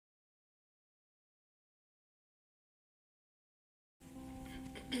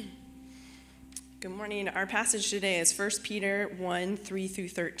Good morning. Our passage today is 1 Peter 1, 3 through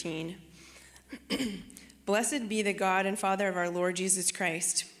 13. Blessed be the God and Father of our Lord Jesus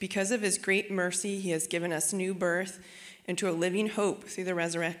Christ. Because of his great mercy, he has given us new birth into a living hope through the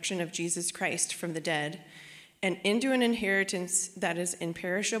resurrection of Jesus Christ from the dead, and into an inheritance that is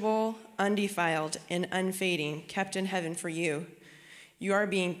imperishable, undefiled, and unfading, kept in heaven for you. You are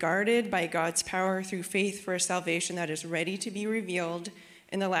being guarded by God's power through faith for a salvation that is ready to be revealed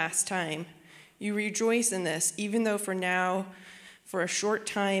in the last time. You rejoice in this, even though for now, for a short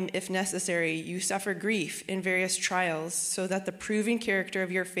time, if necessary, you suffer grief in various trials, so that the proving character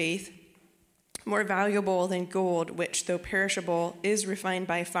of your faith, more valuable than gold, which, though perishable, is refined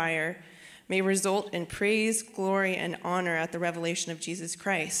by fire, may result in praise, glory, and honor at the revelation of Jesus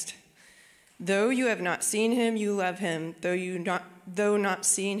Christ. Though you have not seen him, you love him. Though not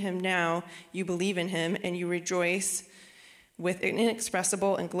seeing him now, you believe in him, and you rejoice with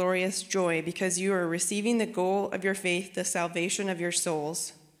inexpressible and glorious joy, because you are receiving the goal of your faith, the salvation of your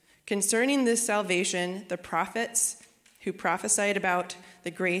souls. Concerning this salvation, the prophets who prophesied about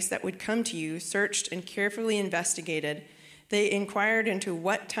the grace that would come to you searched and carefully investigated. They inquired into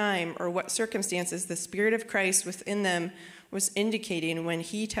what time or what circumstances the Spirit of Christ within them was indicating when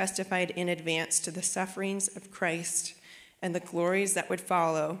he testified in advance to the sufferings of Christ and the glories that would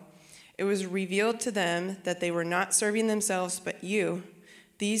follow. It was revealed to them that they were not serving themselves but you.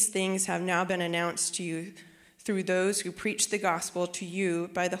 These things have now been announced to you through those who preach the gospel to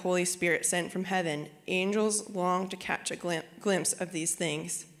you by the Holy Spirit sent from heaven. Angels long to catch a glimpse of these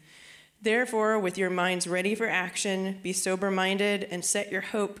things. Therefore, with your minds ready for action, be sober-minded and set your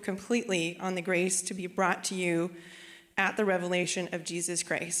hope completely on the grace to be brought to you at the revelation of Jesus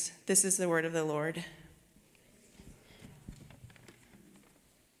Christ. This is the word of the Lord.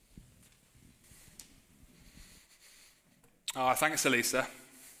 Oh, thanks, Elisa.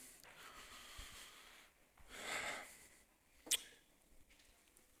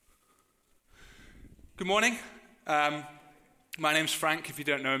 Good morning. My name's Frank, if you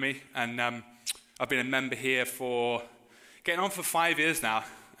don't know me, and I've been a member here for getting on for 5 years now.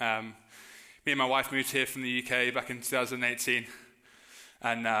 Me and my wife moved here from the UK back in 2018,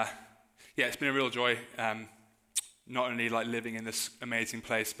 and it's been a real joy, not only like living in this amazing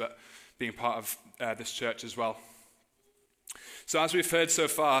place, but being part of this church as well. So as we've heard so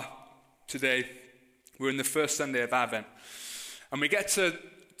far today, we're in the first Sunday of Advent, and we get to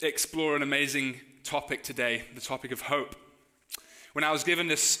explore an amazing topic today, the topic of hope. When I was given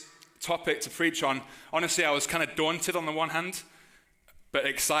this topic to preach on, honestly, I was kind of daunted on the one hand, but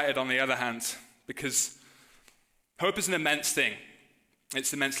excited on the other hand, because hope is an immense thing.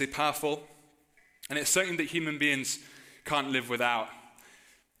 It's immensely powerful, and it's something that human beings can't live without.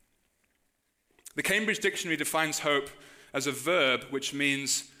 The Cambridge Dictionary defines hope as a verb which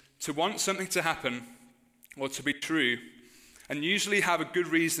means to want something to happen or to be true, and usually have a good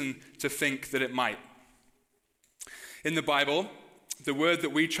reason to think that it might. In the Bible, the word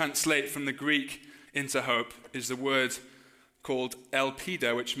that we translate from the Greek into hope is the word called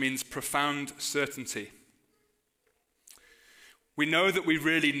elpida, which means profound certainty. We know that we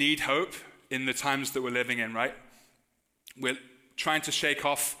really need hope in the times that we're living in, right? We're trying to shake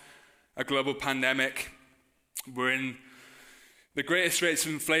off a global pandemic. We're in the greatest rates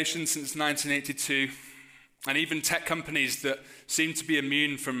of inflation since 1982, and even tech companies that seem to be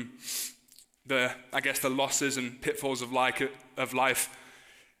immune from the losses and pitfalls of life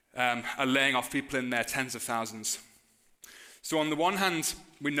are laying off people in their tens of thousands. So on the one hand,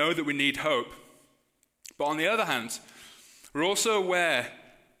 we know that we need hope, but on the other hand, we're also aware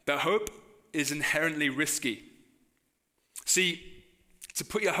that hope is inherently risky. See, to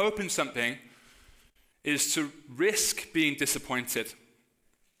put your hope in something is to risk being disappointed.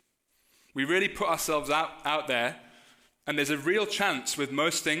 We really put ourselves out there, and there's a real chance with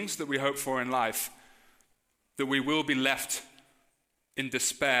most things that we hope for in life that we will be left in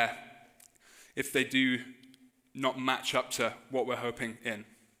despair if they do not match up to what we're hoping in.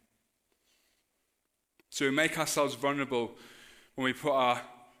 So we make ourselves vulnerable when we put our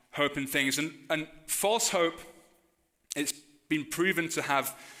hope in things. And false hope, it's been proven to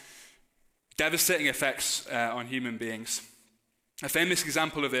have devastating effects on human beings. A famous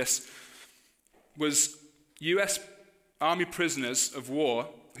example of this was US Army prisoners of war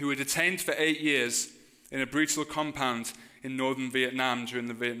who were detained for 8 years in a brutal compound in northern Vietnam during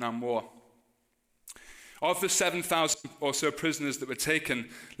the Vietnam War. Of the 7,000 or so prisoners that were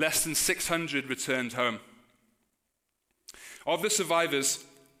taken, less than 600 returned home. Of the survivors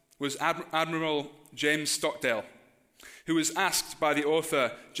was Admiral James Stockdale, who was asked by the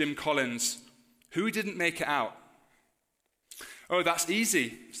author Jim Collins, who didn't make it out. "Oh, that's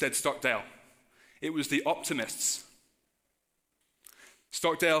easy," said Stockdale. It was the optimists.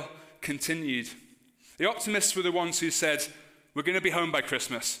 Stockdale continued. The optimists were the ones who said, we're going to be home by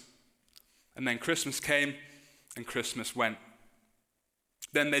Christmas. And then Christmas came and Christmas went.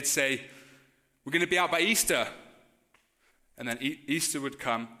 Then they'd say, we're going to be out by Easter. And then Easter would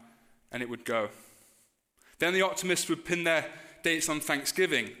come and it would go. Then the optimists would pin their dates on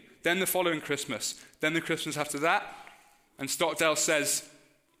Thanksgiving, then the following Christmas, then the Christmas after that. And Stockdale says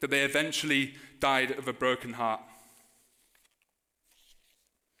that they eventually died of a broken heart.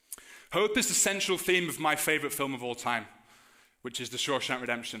 Hope is the central theme of my favorite film of all time, which is The Shawshank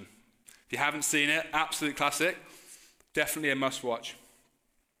Redemption. If you haven't seen it, absolute classic, definitely a must-watch.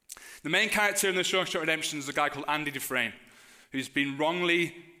 The main character in The Shawshank Redemption is a guy called Andy Dufresne, who's been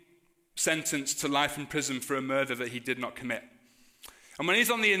wrongly sentenced to life in prison for a murder that he did not commit. And when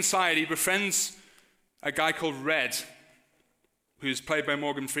he's on the inside, he befriends a guy called Red, who's played by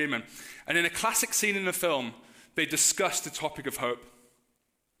Morgan Freeman. And in a classic scene in the film, they discuss the topic of hope.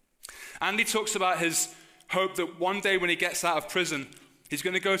 Andy talks about his hope that one day when he gets out of prison, he's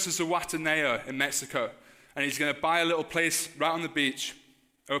going to go to Zihuatanejo in Mexico, and he's going to buy a little place right on the beach,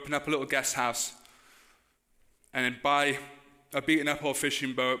 open up a little guest house, and then buy a beaten up old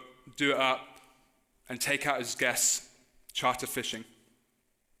fishing boat, do it up, and take out his guests charter fishing.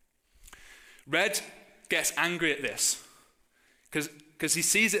 Red gets angry at this because he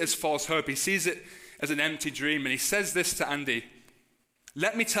sees it as false hope. He sees it as an empty dream, and he says this to Andy: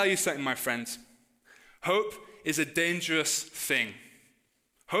 let me tell you something, my friend. Hope is a dangerous thing.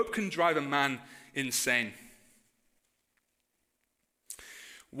 Hope can drive a man insane.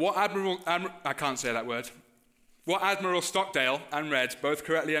 What Admiral Stockdale and Red both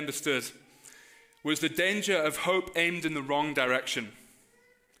correctly understood was the danger of hope aimed in the wrong direction.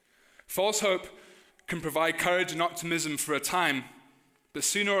 False hope can provide courage and optimism for a time, but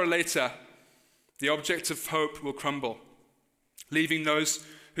sooner or later, the object of hope will crumble, leaving those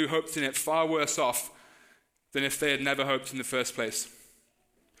who hoped in it far worse off than if they had never hoped in the first place.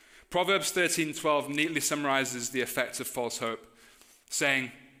 Proverbs 13:12 neatly summarizes the effects of false hope,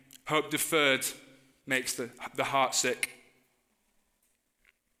 saying, hope deferred makes the heart sick.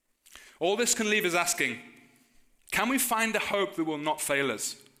 All this can leave us asking, can we find a hope that will not fail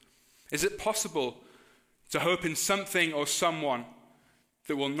us? Is it possible to hope in something or someone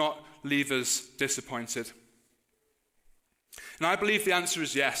that will not leave us disappointed? And I believe the answer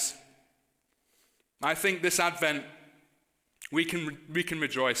is yes. I think this Advent we can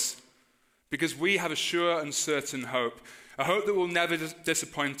rejoice because we have a sure and certain hope, a hope that will never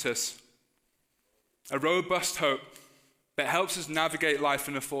disappoint us, a robust hope that helps us navigate life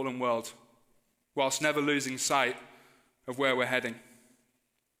in a fallen world whilst never losing sight of where we're heading.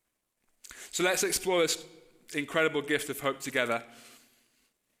 So let's explore this incredible gift of hope together.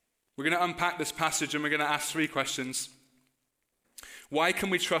 We're going to unpack this passage and we're going to ask 3 questions. Why can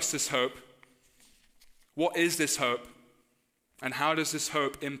we trust this hope? What is this hope? And how does this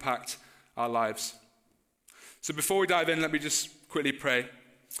hope impact our lives? So before we dive in, let me just quickly pray.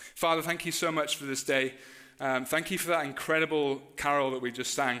 Father, thank you so much for this day. Thank you for that incredible carol that we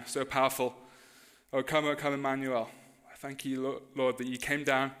just sang, so powerful. O come, Emmanuel. I thank you, Lord, that you came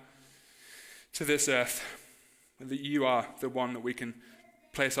down to this earth, and that you are the one that we can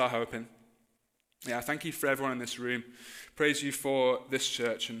place our hope in. Yeah, I thank you for everyone in this room. Praise you for this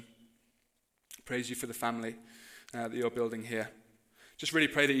church, and praise you for the family that you're building here. Just really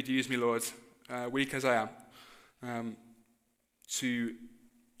pray that you'd use me, Lord, weak as I am, to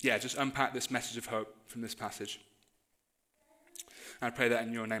just unpack this message of hope from this passage. And I pray that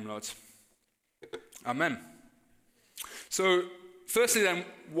in your name, Lord. Amen. So, firstly then,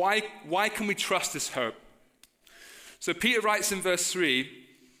 why can we trust this hope? So Peter writes in verse 3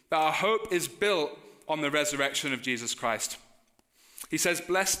 that our hope is built on the resurrection of Jesus Christ. He says,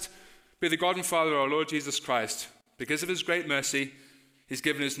 blessed be the God and Father of our Lord Jesus Christ. Because of his great mercy, he's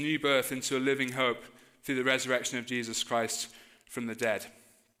given us new birth into a living hope through the resurrection of Jesus Christ from the dead.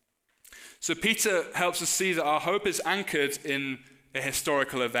 So Peter helps us see that our hope is anchored in a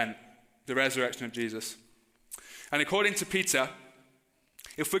historical event, the resurrection of Jesus. And according to Peter,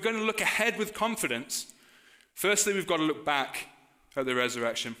 if we're going to look ahead with confidence, firstly, we've got to look back at the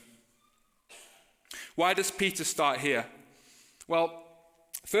resurrection. Why does Peter start here? Well,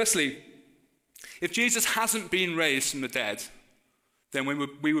 firstly, if Jesus hasn't been raised from the dead, then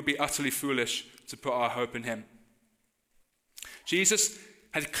we would be utterly foolish to put our hope in him. Jesus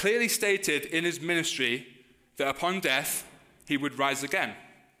had clearly stated in his ministry that upon death, he would rise again.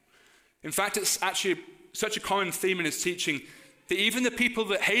 In fact, it's actually such a common theme in his teaching that even the people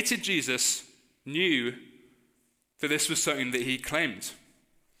that hated Jesus knew that this was something that he claimed.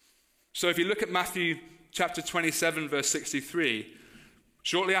 So if you look at Matthew chapter 27, verse 63,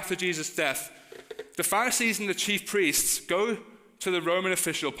 shortly after Jesus' death, the Pharisees and the chief priests go to the Roman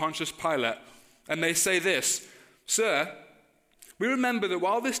official, Pontius Pilate, and they say this, "Sir, we remember that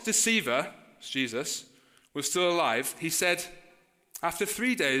while this deceiver," Jesus, "was still alive, he said, 'After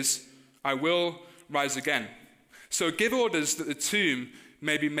 3 days I will rise again.' So give orders that the tomb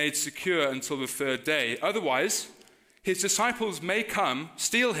may be made secure until the 3rd day. Otherwise, his disciples may come,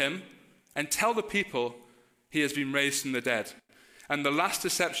 steal him, and tell the people he has been raised from the dead. And the last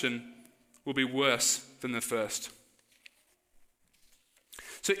deception will be worse than the first."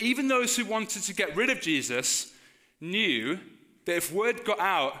 So even those who wanted to get rid of Jesus knew that if word got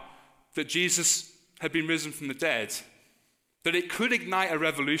out that Jesus had been risen from the dead, that it could ignite a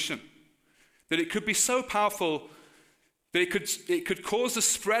revolution, that it could be so powerful that it could cause the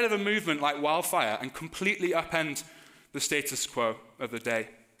spread of a movement like wildfire and completely upend the status quo of the day.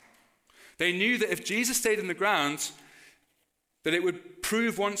 They knew that if Jesus stayed in the ground, that it would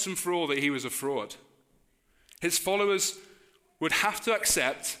prove once and for all that he was a fraud. His followers would have to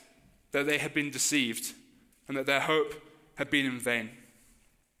accept that they had been deceived and that their hope had been in vain.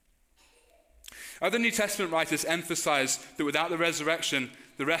 Other New Testament writers emphasize that without the resurrection,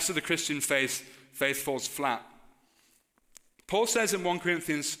 the rest of the Christian faith falls flat. Paul says in 1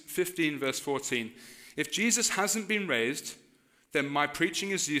 Corinthians 15, verse 14, "If Jesus hasn't been raised, then my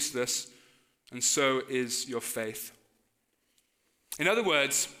preaching is useless, and so is your faith." In other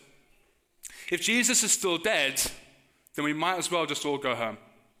words, if Jesus is still dead, then we might as well just all go home.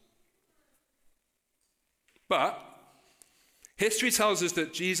 But history tells us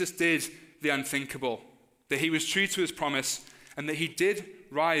that Jesus did the unthinkable, that he was true to his promise, and that he did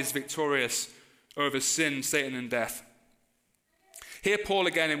rise victorious over sin, Satan, and death. Hear Paul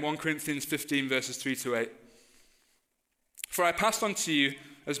again in 1 Corinthians 15, verses 3 to 8. "For I passed on to you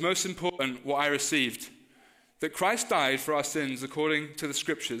as most important what I received, that Christ died for our sins according to the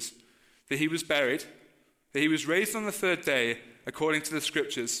Scriptures, that he was buried, that he was raised on the 3rd day according to the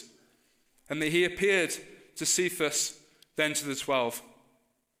Scriptures, and that he appeared to Cephas, then to the 12.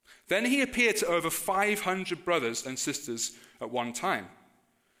 Then he appeared to over 500 brothers and sisters at one time.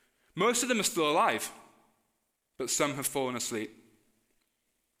 Most of them are still alive, but some have fallen asleep.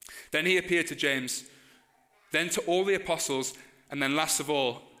 Then he appeared to James, then to all the apostles, and then last of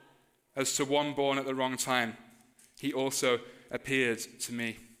all, as to one born at the wrong time, he also appeared to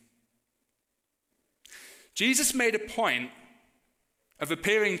me." Jesus made a point of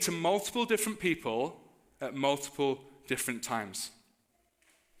appearing to multiple different people at multiple different times.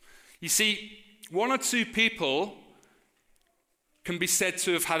 You see, one or two people can be said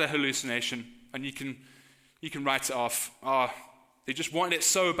to have had a hallucination, and you can write it off. They just wanted it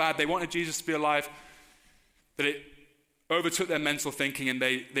so bad. They wanted Jesus to be alive that it overtook their mental thinking, and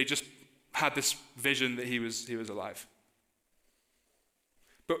they just had this vision that he was alive.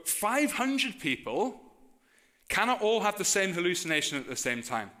 But 500 people cannot all have the same hallucination at the same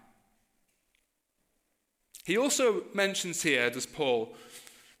time. He also mentions here, does Paul,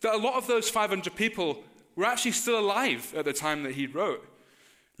 that a lot of those 500 people were actually still alive at the time that he wrote,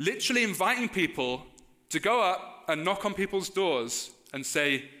 literally inviting people to go up and knock on people's doors and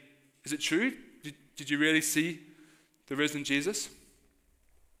say, "Is it true? Did you really see the risen Jesus?"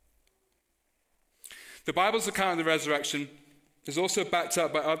 The Bible's account of the resurrection is also backed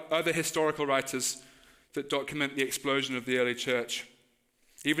up by other historical writers that document the explosion of the early church,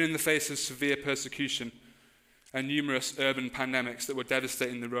 even in the face of severe persecution and numerous urban pandemics that were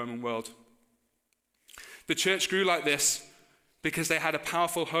devastating the Roman world. The church grew like this because they had a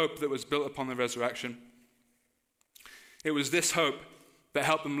powerful hope that was built upon the resurrection. It was this hope that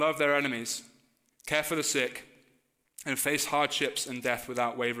helped them love their enemies, care for the sick, and face hardships and death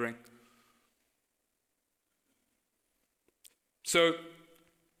without wavering. So,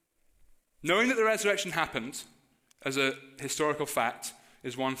 knowing that the resurrection happened as a historical fact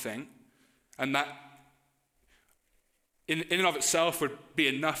is one thing, and that in and of itself would be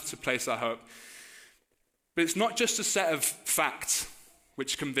enough to place our hope. But it's not just a set of facts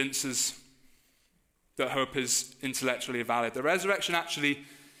which convinces that hope is intellectually valid. The resurrection actually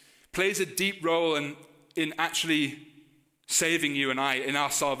plays a deep role in actually saving you and I in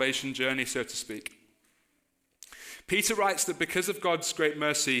our salvation journey, so to speak. Peter writes that because of God's great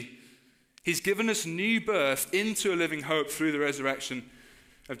mercy, he's given us new birth into a living hope through the resurrection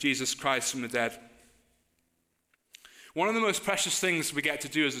of Jesus Christ from the dead. One of the most precious things we get to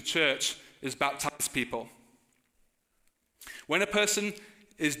do as a church is baptize people. When a person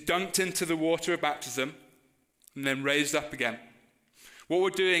is dunked into the water of baptism and then raised up again, what we're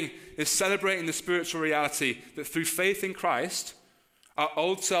doing is celebrating the spiritual reality that through faith in Christ, our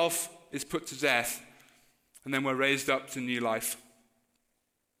old self is put to death, and then we're raised up to new life.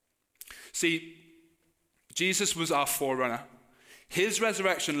 See, Jesus was our forerunner. His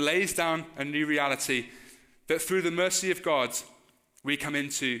resurrection lays down a new reality that through the mercy of God, we come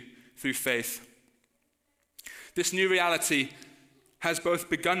into through faith. This new reality has both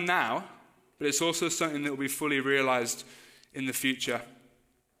begun now, but it's also something that will be fully realized in the future.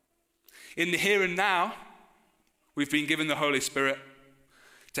 In the here and now, we've been given the Holy Spirit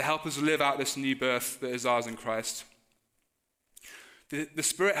to help us live out this new birth that is ours in Christ. The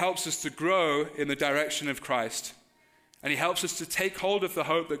Spirit helps us to grow in the direction of Christ, and he helps us to take hold of the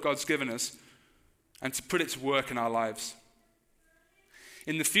hope that God's given us and to put it to work in our lives.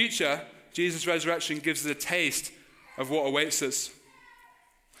 In the future, Jesus' resurrection gives us a taste of what awaits us.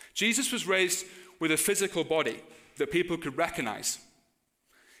 Jesus was raised with a physical body that people could recognize.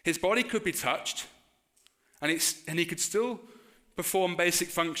 His body could be touched, and he could still perform basic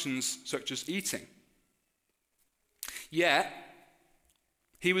functions such as eating. Yet,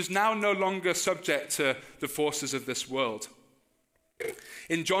 he was now no longer subject to the forces of this world.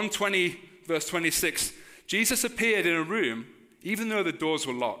 In John 20, verse 26, Jesus appeared in a room even though the doors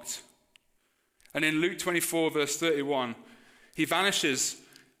were locked. And in Luke 24, verse 31, he vanishes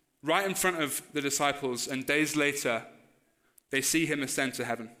right in front of the disciples, and days later, they see him ascend to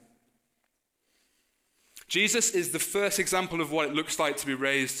heaven. Jesus is the first example of what it looks like to be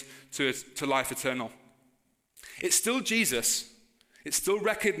raised to life eternal. It's still Jesus. It's still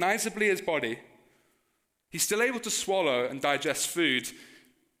recognizably his body. He's still able to swallow and digest food,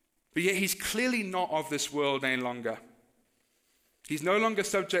 but yet he's clearly not of this world any longer. He's no longer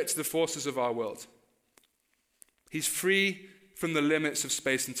subject to the forces of our world. He's free from the limits of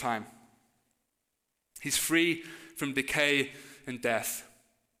space and time. He's free from decay and death.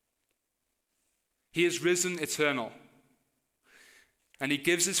 He is risen eternal. And he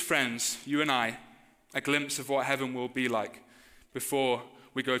gives his friends, you and I, a glimpse of what heaven will be like before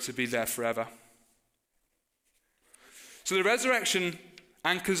we go to be there forever. So the resurrection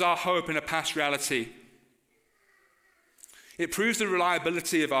anchors our hope in a past reality. It proves the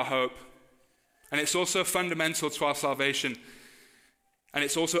reliability of our hope, and it's also fundamental to our salvation, and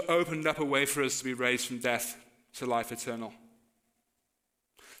it's also opened up a way for us to be raised from death to life eternal.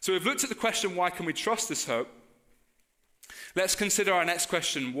 So we've looked at the question, why can we trust this hope? Let's consider our next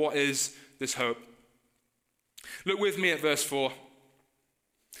question, what is this hope? Look with me at verse 4.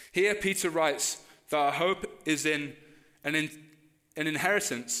 Here Peter writes that our hope is in an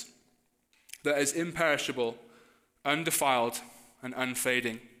inheritance that is imperishable, undefiled, and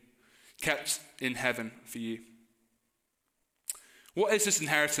unfading, kept in heaven for you. What is this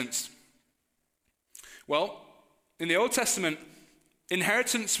inheritance? Well, in the Old Testament,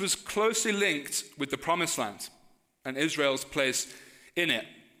 inheritance was closely linked with the Promised Land and Israel's place in it.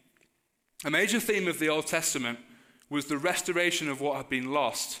 A major theme of the Old Testament was the restoration of what had been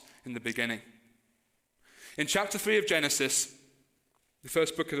lost in the beginning. In chapter 3 of Genesis, the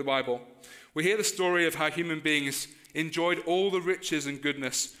first book of the Bible, we hear the story of how human beings enjoyed all the riches and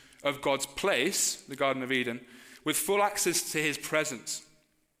goodness of God's place, the Garden of Eden, with full access to his presence,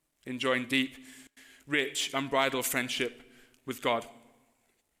 enjoying deep, rich, unbridled friendship with God.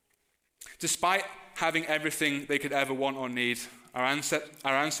 Despite having everything they could ever want or need, our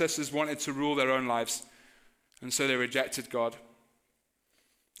ancestors wanted to rule their own lives, and so they rejected God.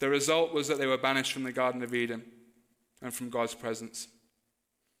 The result was that they were banished from the Garden of Eden and from God's presence.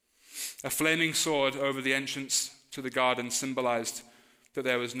 A flaming sword over the entrance to the garden symbolized that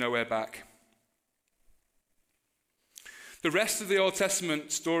there was nowhere back. The rest of the Old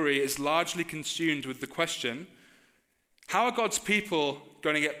Testament story is largely consumed with the question, how are God's people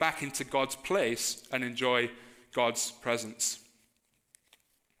going to get back into God's place and enjoy God's presence?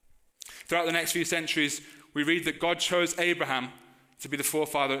 Throughout the next few centuries, we read that God chose Abraham to be the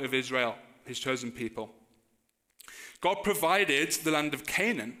forefather of Israel, his chosen people. God provided the land of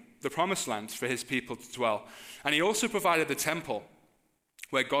Canaan, the promised land, for his people to dwell. And he also provided the temple,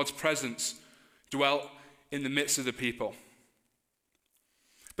 where God's presence dwelt in the midst of the people.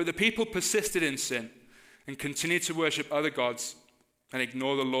 But the people persisted in sin and continued to worship other gods and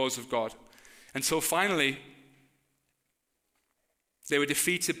ignore the laws of God, until finally they were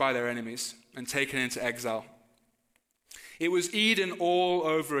defeated by their enemies and taken into exile. It was Eden all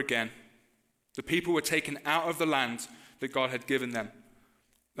over again. The people were taken out of the land that God had given them,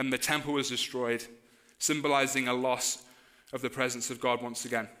 and the temple was destroyed, symbolizing a loss of the presence of God once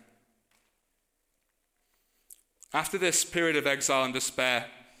again. After this period of exile and despair,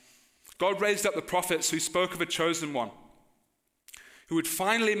 God raised up the prophets who spoke of a chosen one, who would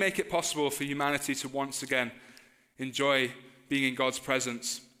finally make it possible for humanity to once again enjoy being in God's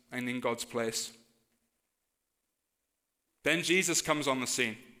presence and in God's place. Then Jesus comes on the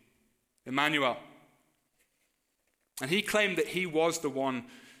scene, Emmanuel. And he claimed that he was the one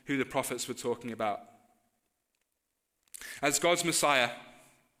who the prophets were talking about. As God's Messiah,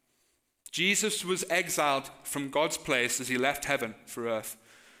 Jesus was exiled from God's place as he left heaven for earth.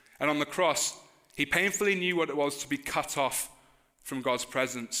 And on the cross, he painfully knew what it was to be cut off from God's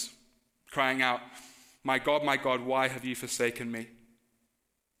presence, crying out, my God, why have you forsaken me?"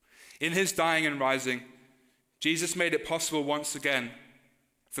 In his dying and rising, Jesus made it possible once again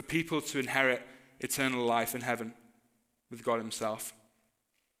for people to inherit eternal life in heaven with God himself.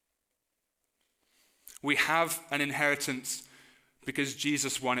 We have an inheritance because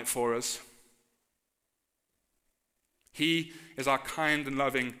Jesus won it for us. He is our kind and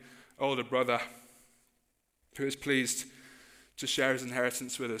loving older brother who is pleased to share his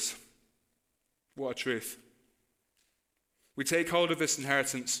inheritance with us. What a truth. We take hold of this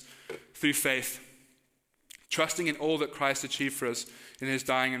inheritance through faith, trusting in all that Christ achieved for us in his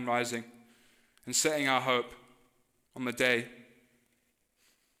dying and rising, and setting our hope on the day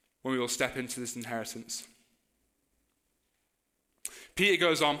when we will step into this inheritance. Peter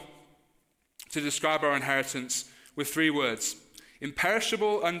goes on to describe our inheritance with 3 words: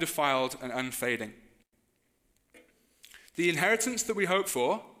 imperishable, undefiled, and unfading. The inheritance that we hope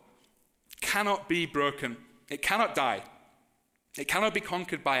for cannot be broken. It cannot die. It cannot be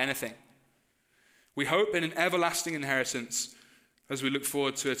conquered by anything. We hope in an everlasting inheritance as we look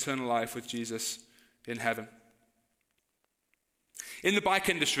forward to eternal life with Jesus in heaven. In the bike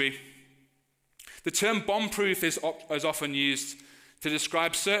industry, the term bomb-proof is often used to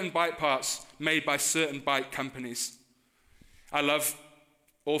describe certain bike parts made by certain bike companies. I love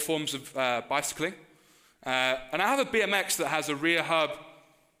all forms of bicycling. And I have a BMX that has a rear hub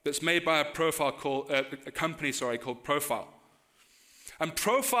that's made by a company called Profile. And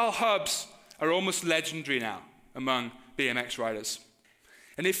Profile hubs are almost legendary now among BMX riders.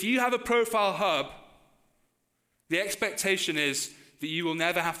 And if you have a Profile hub, the expectation is that you will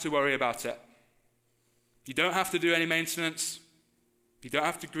never have to worry about it. You don't have to do any maintenance. You don't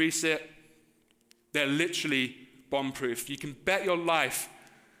have to grease it. They're literally bomb-proof. You can bet your life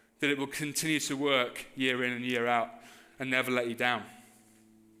that it will continue to work year in and year out and never let you down.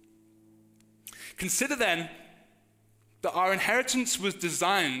 Consider then that our inheritance was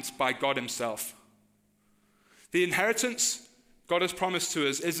designed by God himself. The inheritance God has promised to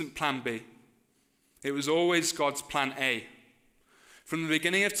us isn't plan B. It was always God's plan A. From the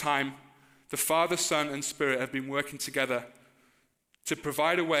beginning of time, the Father, Son, and Spirit have been working together to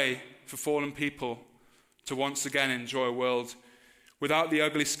provide a way for fallen people to once again enjoy a world without the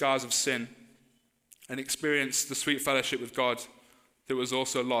ugly scars of sin and experience the sweet fellowship with God that was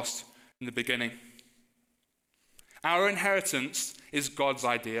also lost in the beginning. Our inheritance is God's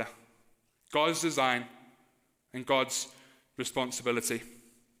idea, God's design, and God's responsibility.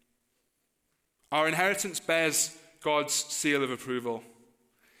 Our inheritance bears God's seal of approval.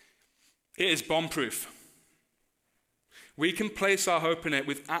 It is bomb-proof. We can place our hope in it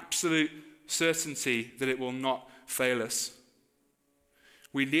with absolute certainty that it will not fail us.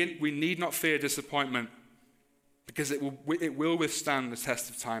 We need not fear disappointment because it will withstand the test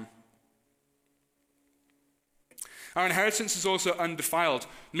of time. Our inheritance is also undefiled,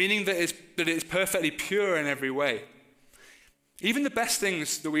 meaning that it is perfectly pure in every way. Even the best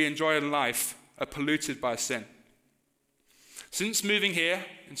things that we enjoy in life are polluted by sin. Since moving here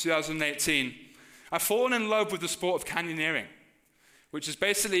in 2018, I've fallen in love with the sport of canyoneering, which is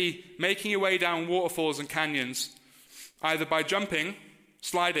basically making your way down waterfalls and canyons, either by jumping,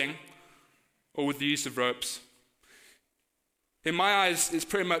 sliding, or with the use of ropes. In my eyes, it's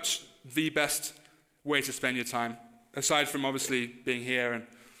pretty much the best way to spend your time, aside from obviously being here and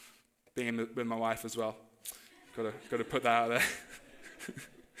being with my wife as well. Got to put that out there.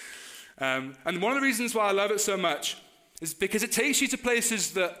 And one of the reasons why I love it so much is because it takes you to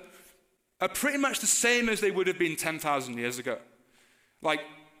places that are pretty much the same as they would have been 10,000 years ago. Like,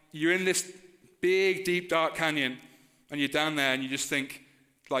 you're in this big, deep, dark canyon, and you're down there, and you just think,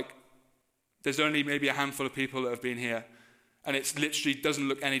 like, there's only maybe a handful of people that have been here, and it literally doesn't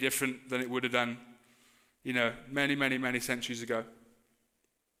look any different than it would have done, many, many, many centuries ago.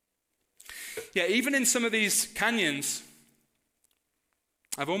 Yeah, even in some of these canyons,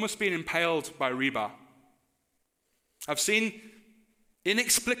 I've almost been impaled by rebar. I've seen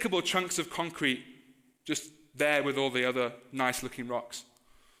inexplicable chunks of concrete just there with all the other nice-looking rocks.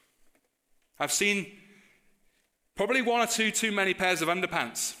 I've seen probably one or two too many pairs of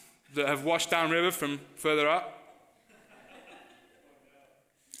underpants that have washed downriver from further up.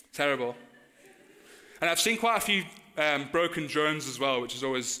 Terrible. And I've seen quite a few broken drones as well, which is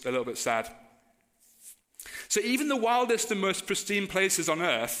always a little bit sad. So even the wildest and most pristine places on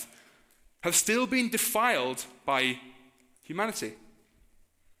earth have still been defiled by humanity.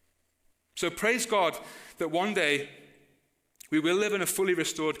 So praise God that one day we will live in a fully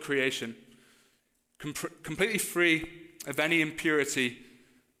restored creation, completely free of any impurity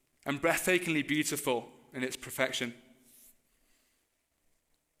and breathtakingly beautiful in its perfection.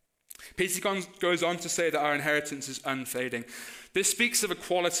 Peter goes on to say that our inheritance is unfading. This speaks of a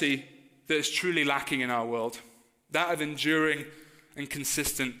quality that is truly lacking in our world, that of enduring and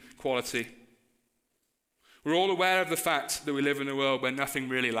consistent quality. We're all aware of the fact that we live in a world where nothing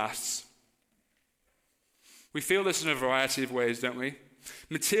really lasts. We feel this in a variety of ways, don't we?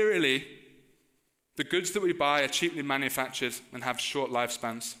 Materially, the goods that we buy are cheaply manufactured and have short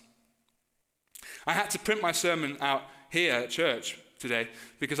lifespans. I had to print my sermon out here at church today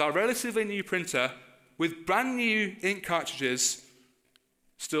because our relatively new printer with brand new ink cartridges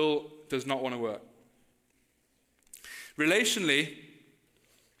still does not want to work. Relationally,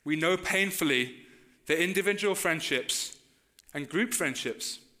 we know painfully that individual friendships and group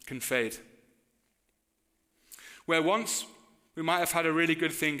friendships can fade. Where once we might have had a really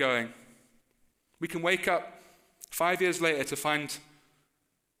good thing going, we can wake up 5 years later to find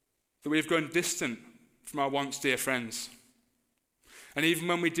that we have grown distant from our once dear friends. And even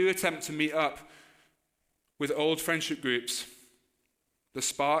when we do attempt to meet up with old friendship groups, the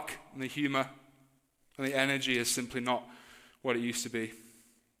spark and the humor and the energy is simply not what it used to be.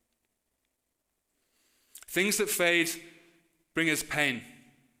 Things that fade bring us pain,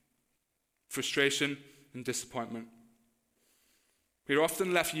 frustration, and disappointment. We are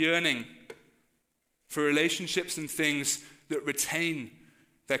often left yearning for relationships and things that retain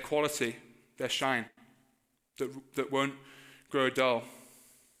their quality, their shine, that won't grow dull.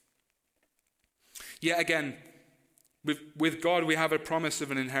 Yet again, with God, we have a promise of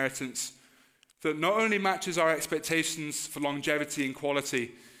an inheritance that not only matches our expectations for longevity and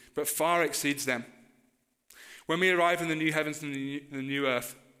quality, but far exceeds them. When we arrive in the new heavens and the new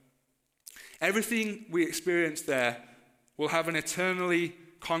earth, everything we experience there will have an eternally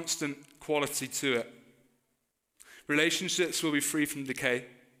constant quality to it. Relationships will be free from decay.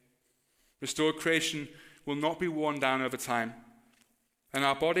 Restored creation will not be worn down over time. And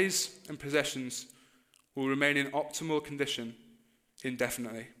our bodies and possessions will remain in optimal condition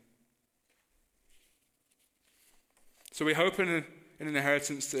indefinitely. So we hope in an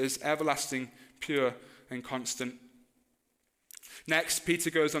inheritance that is everlasting, pure, and constant. Next, Peter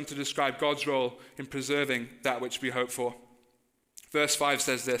goes on to describe God's role in preserving that which we hope for. Verse 5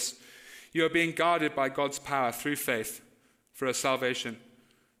 says this: "You are being guarded by God's power through faith for a salvation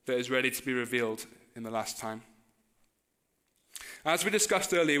that is ready to be revealed in the last time." As we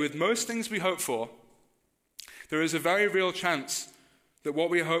discussed earlier, with most things we hope for, there is a very real chance that what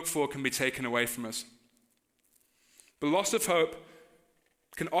we hope for can be taken away from us. The loss of hope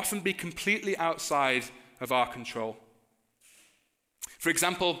can often be completely outside of our control. For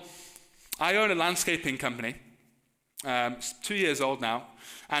example, I own a landscaping company. It's 2 years old now,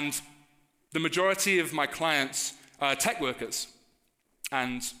 and the majority of my clients are tech workers.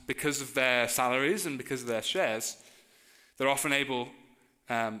 And because of their salaries and because of their shares, they're often able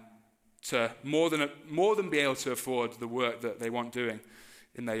to more than be able to afford the work that they want doing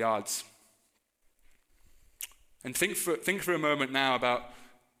in their yards. And think for a moment now about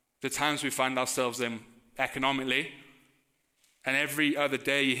the times we find ourselves in economically, and every other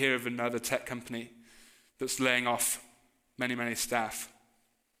day you hear of another tech company that's laying off many, many staff.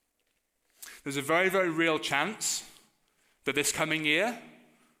 There's a very, very real chance that this coming year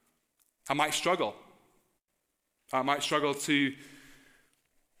I might struggle. I might struggle to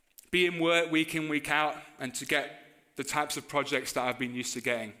be in work week in, week out, and to get the types of projects that I've been used to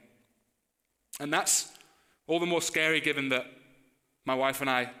getting. And that's all the more scary given that my wife and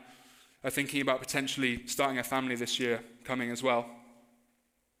I are thinking about potentially starting a family this year coming as well.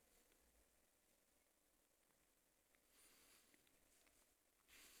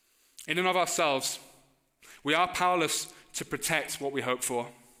 In and of ourselves, we are powerless to protect what we hope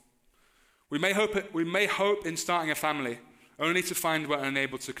for. We may hope in starting a family, only to find we're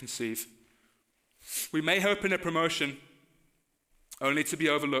unable to conceive. We may hope in a promotion, only to be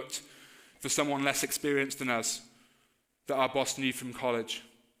overlooked for someone less experienced than us that our boss knew from college.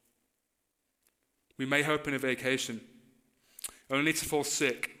 We may hope in a vacation, only to fall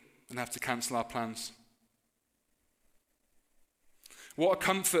sick and have to cancel our plans. What a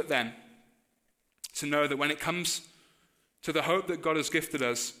comfort then to know that when it comes to the hope that God has gifted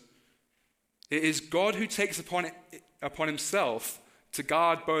us, it is God who takes upon himself to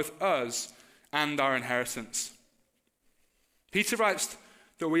guard both us and our inheritance. Peter writes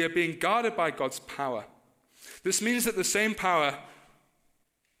that we are being guarded by God's power. This means that the same power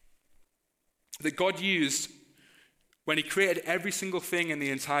that God used when he created every single thing in the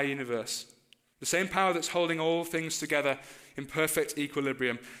entire universe, the same power that's holding all things together in perfect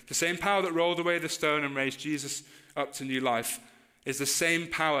equilibrium, the same power that rolled away the stone and raised Jesus up to new life, is the same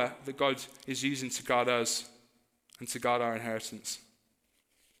power that God is using to guard us and to guard our inheritance.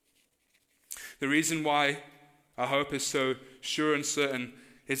 The reason why our hope is so sure and certain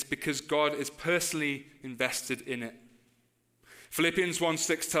is because God is personally invested in it. Philippians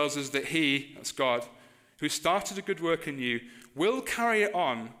 1:6 tells us that he, that's God, who started a good work in you, will carry it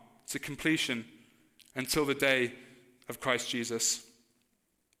on to completion until the day of Christ Jesus.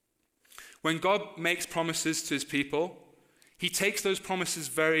 When God makes promises to his people, he takes those promises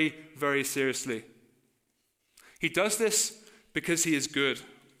very, very seriously. He does this because he is good.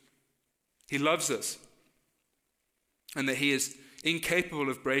 He loves us, and that he is incapable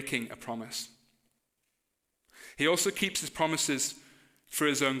of breaking a promise. He also keeps his promises for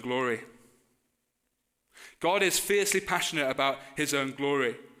his own glory. God is fiercely passionate about his own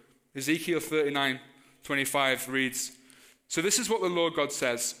glory. Ezekiel 39:25 reads, "So this is what the Lord God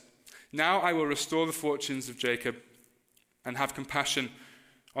says, now I will restore the fortunes of Jacob and have compassion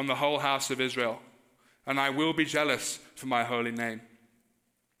on the whole house of Israel, and I will be jealous for my holy name."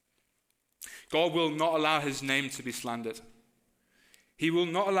 God will not allow his name to be slandered. He will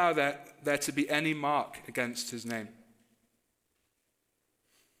not allow there to be any mark against his name.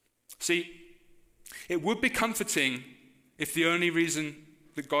 See, it would be comforting if the only reason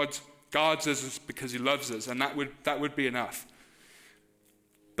that God guards us is because he loves us, and that would be enough.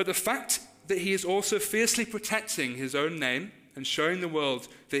 But the fact that he is also fiercely protecting his own name and showing the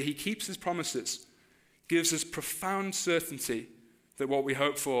world that he keeps his promises gives us profound certainty that what we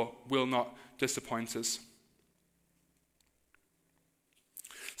hope for will not disappoint us.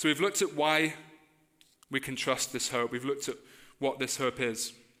 So we've looked at why we can trust this hope. We've looked at what this hope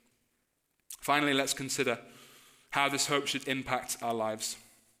is. Finally, let's consider how this hope should impact our lives.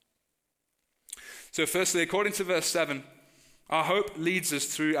 So firstly, according to verse 7, our hope leads us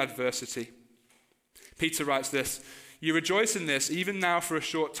through adversity. Peter writes this, "You rejoice in this, even now for a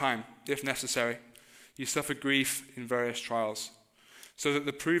short time, if necessary. You suffer grief in various trials, so that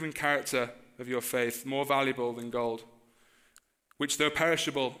the proven character of your faith, more valuable than gold, which though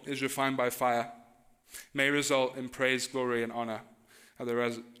perishable is refined by fire, may result in praise, glory, and honor at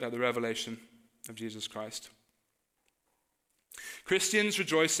the revelation of Jesus Christ." Christians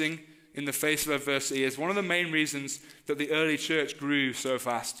rejoicing in the face of adversity is one of the main reasons that the early church grew so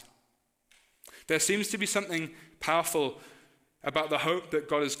fast. There seems to be something powerful about the hope that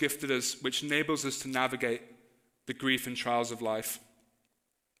God has gifted us, which enables us to navigate the grief and trials of life.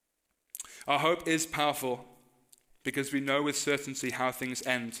 Our hope is powerful because we know with certainty how things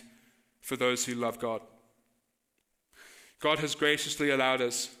end for those who love God. God has graciously allowed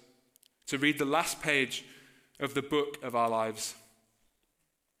us to read the last page of the book of our lives.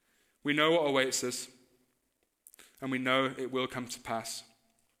 We know what awaits us, and we know it will come to pass.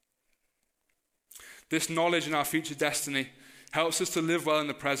 This knowledge in our future destiny helps us to live well in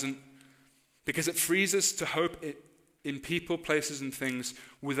the present because it frees us to hope in people, places, and things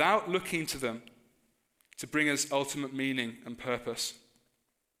without looking to them to bring us ultimate meaning and purpose.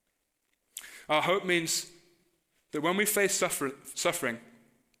 Our hope means that when we face suffering,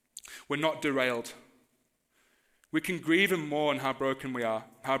 we're not derailed. We can grieve and mourn how broken we are,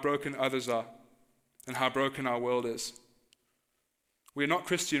 how broken others are, and how broken our world is. We are not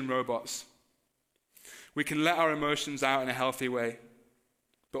Christian robots. We can let our emotions out in a healthy way,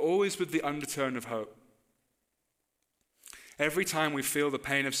 but always with the undertone of hope. Every time we feel the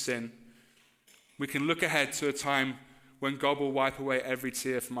pain of sin, we can look ahead to a time when God will wipe away every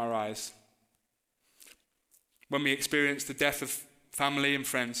tear from our eyes. When we experience the death of family and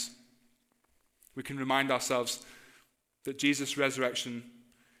friends, we can remind ourselves that Jesus' resurrection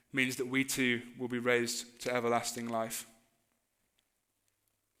means that we too will be raised to everlasting life.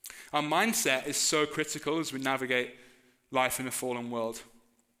 Our mindset is so critical as we navigate life in a fallen world.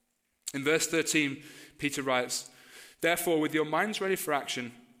 In verse 13, Peter writes, "Therefore, with your minds ready for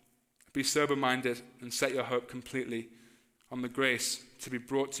action, be sober-minded and set your hope completely on the grace to be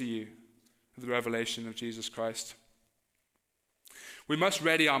brought to you of the revelation of Jesus Christ." We must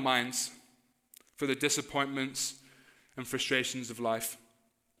ready our minds for the disappointments and frustrations of life,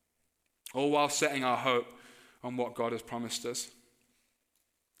 all while setting our hope on what God has promised us.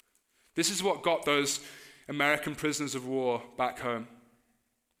 This is what got those American prisoners of war back home.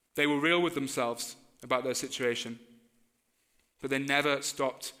 They were real with themselves about their situation, but they never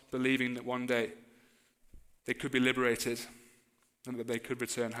stopped believing that one day they could be liberated and that they could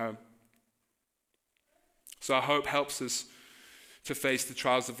return home. So our hope helps us to face the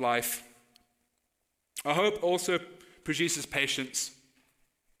trials of life. Our hope also produces patience.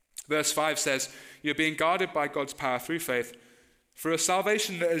 Verse 5 says, "You're being guarded by God's power through faith for a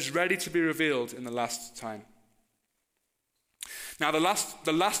salvation that is ready to be revealed in the last time." Now, the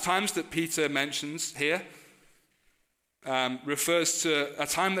last times that Peter mentions here refers to a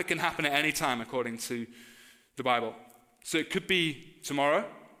time that can happen at any time, according to the Bible. So it could be tomorrow,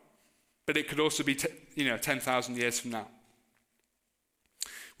 but it could also be 10,000 years from now.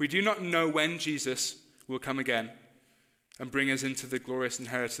 We do not know when Jesus will come again and bring us into the glorious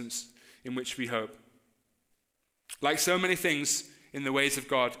inheritance in which we hope. Like so many things in the ways of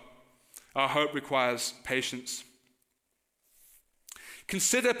God, our hope requires patience.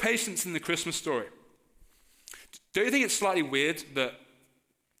 Consider patience in the Christmas story. Don't you think it's slightly weird that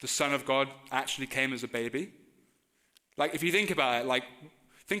the Son of God actually came as a baby? Like, if you think about it,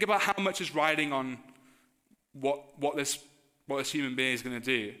 think about how much is riding on what this human being is going to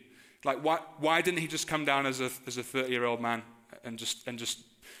do. Like, why didn't he just come down as a 30-year-old man and just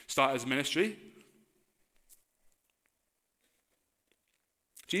start his ministry?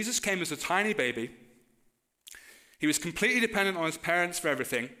 Jesus came as a tiny baby. He was completely dependent on his parents for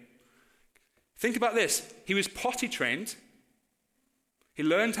everything. Think about this. He was potty trained. He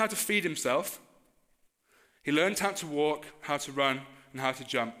learned how to feed himself. He learned how to walk, how to run, and how to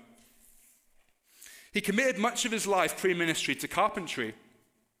jump. He committed much of his life pre-ministry to carpentry,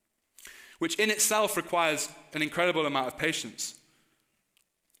 which in itself requires an incredible amount of patience.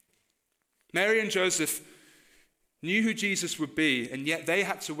 Mary and Joseph knew who Jesus would be, and yet they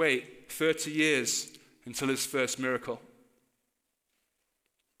had to wait 30 years until his first miracle.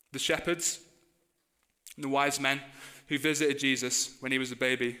 The shepherds and the wise men who visited Jesus when he was a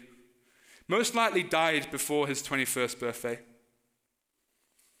baby most likely died before his 21st birthday.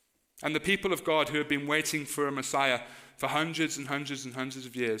 And the people of God who had been waiting for a Messiah for hundreds and hundreds and hundreds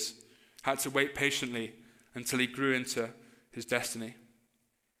of years had to wait patiently until he grew into his destiny.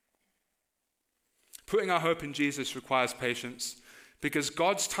 Putting our hope in Jesus requires patience because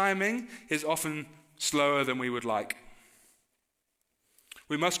God's timing is often slower than we would like.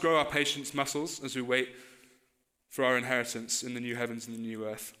 We must grow our patience muscles as we wait for our inheritance in the new heavens and the new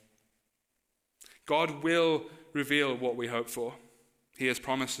earth. God will reveal what we hope for. He has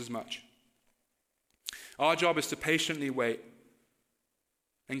promised as much. Our job is to patiently wait.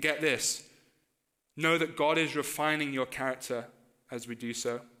 And get this, know that God is refining your character as we do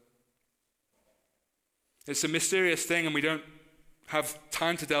so. It's a mysterious thing and we don't have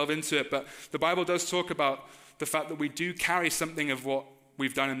time to delve into it, but the Bible does talk about the fact that we do carry something of what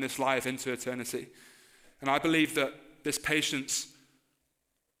we've done in this life into eternity. And I believe that this patience,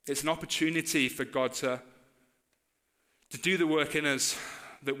 it's an opportunity for God to do the work in us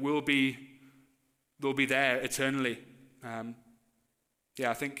that will be there eternally.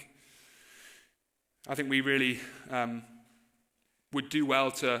 I think we really would do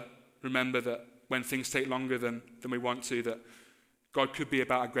well to remember that when things take longer than we want to, that God could be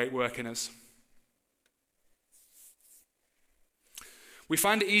about a great work in us. We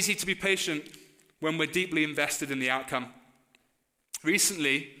find it easy to be patient when we're deeply invested in the outcome.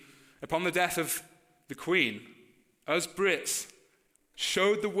 Recently, upon the death of the Queen, us Brits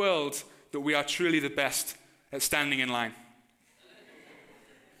showed the world that we are truly the best at standing in line.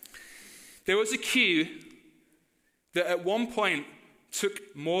 There was a queue that at one point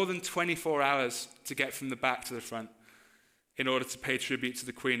took more than 24 hours to get from the back to the front in order to pay tribute to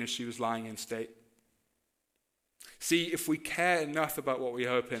the Queen as she was lying in state. See, if we care enough about what we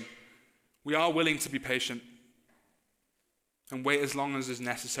hope in, we are willing to be patient and wait as long as is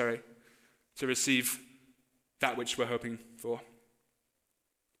necessary to receive that which we're hoping for.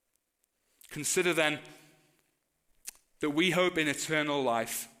 Consider then that we hope in eternal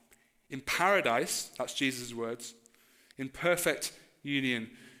life, in paradise, that's Jesus' words, in perfect union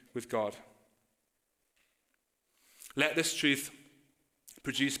with God. Let this truth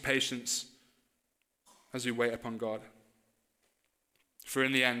produce patience as we wait upon God. For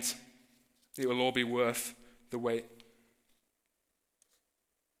in the end, it will all be worth the wait.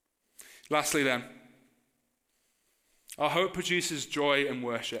 Lastly then, our hope produces joy and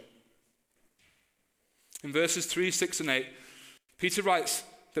worship. In verses 3, 6, and 8, Peter writes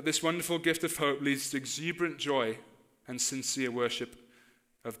that this wonderful gift of hope leads to exuberant joy and sincere worship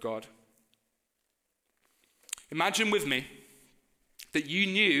of God. Imagine with me that you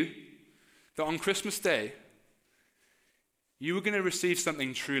knew that on Christmas Day, you were going to receive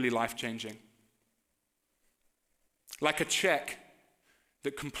something truly life-changing. Like a check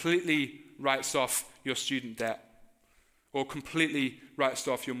that completely writes off your student debt, or completely writes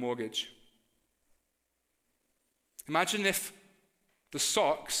off your mortgage. Imagine if the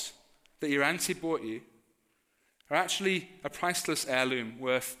socks that your auntie bought you are actually a priceless heirloom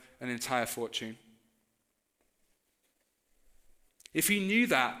worth an entire fortune. If you knew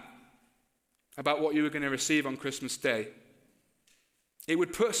that about what you were going to receive on Christmas Day, it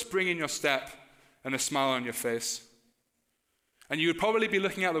would put a spring in your step and a smile on your face. And you would probably be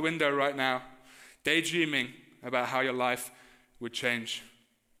looking out the window right now, daydreaming about how your life would change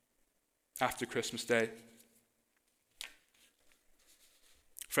after Christmas Day.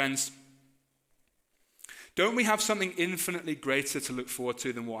 Friends, don't we have something infinitely greater to look forward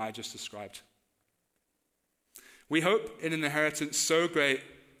to than what I just described? We hope in an inheritance so great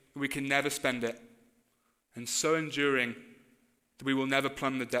that we can never spend it, and so enduring that we will never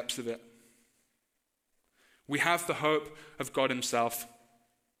plumb the depths of it. We have the hope of God himself.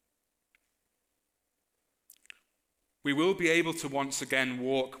 We will be able to once again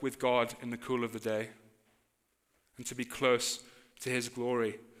walk with God in the cool of the day and to be close to his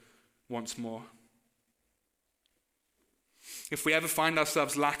glory once more. If we ever find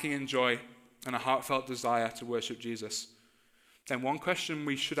ourselves lacking in joy and a heartfelt desire to worship Jesus, then one question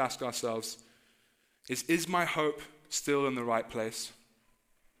we should ask ourselves is my hope still in the right place?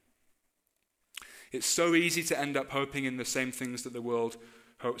 It's so easy to end up hoping in the same things that the world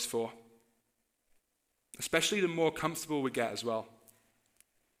hopes for, especially the more comfortable we get as well.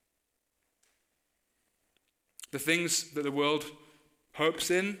 The things that the world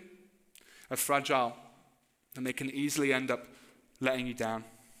hopes in are fragile, and they can easily end up letting you down.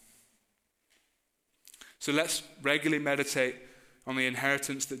 So let's regularly meditate on the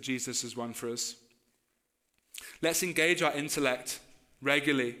inheritance that Jesus has won for us. Let's engage our intellect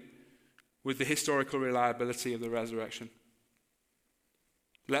regularly with the historical reliability of the resurrection.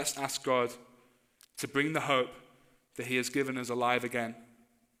 Let's ask God to bring the hope that he has given us alive again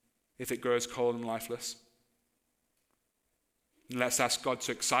if it grows cold and lifeless. And let's ask God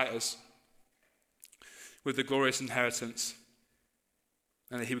to excite us with the glorious inheritance,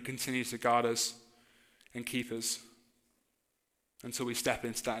 and that he would continue to guard us and keep us until we step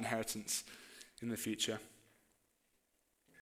into that inheritance in the future.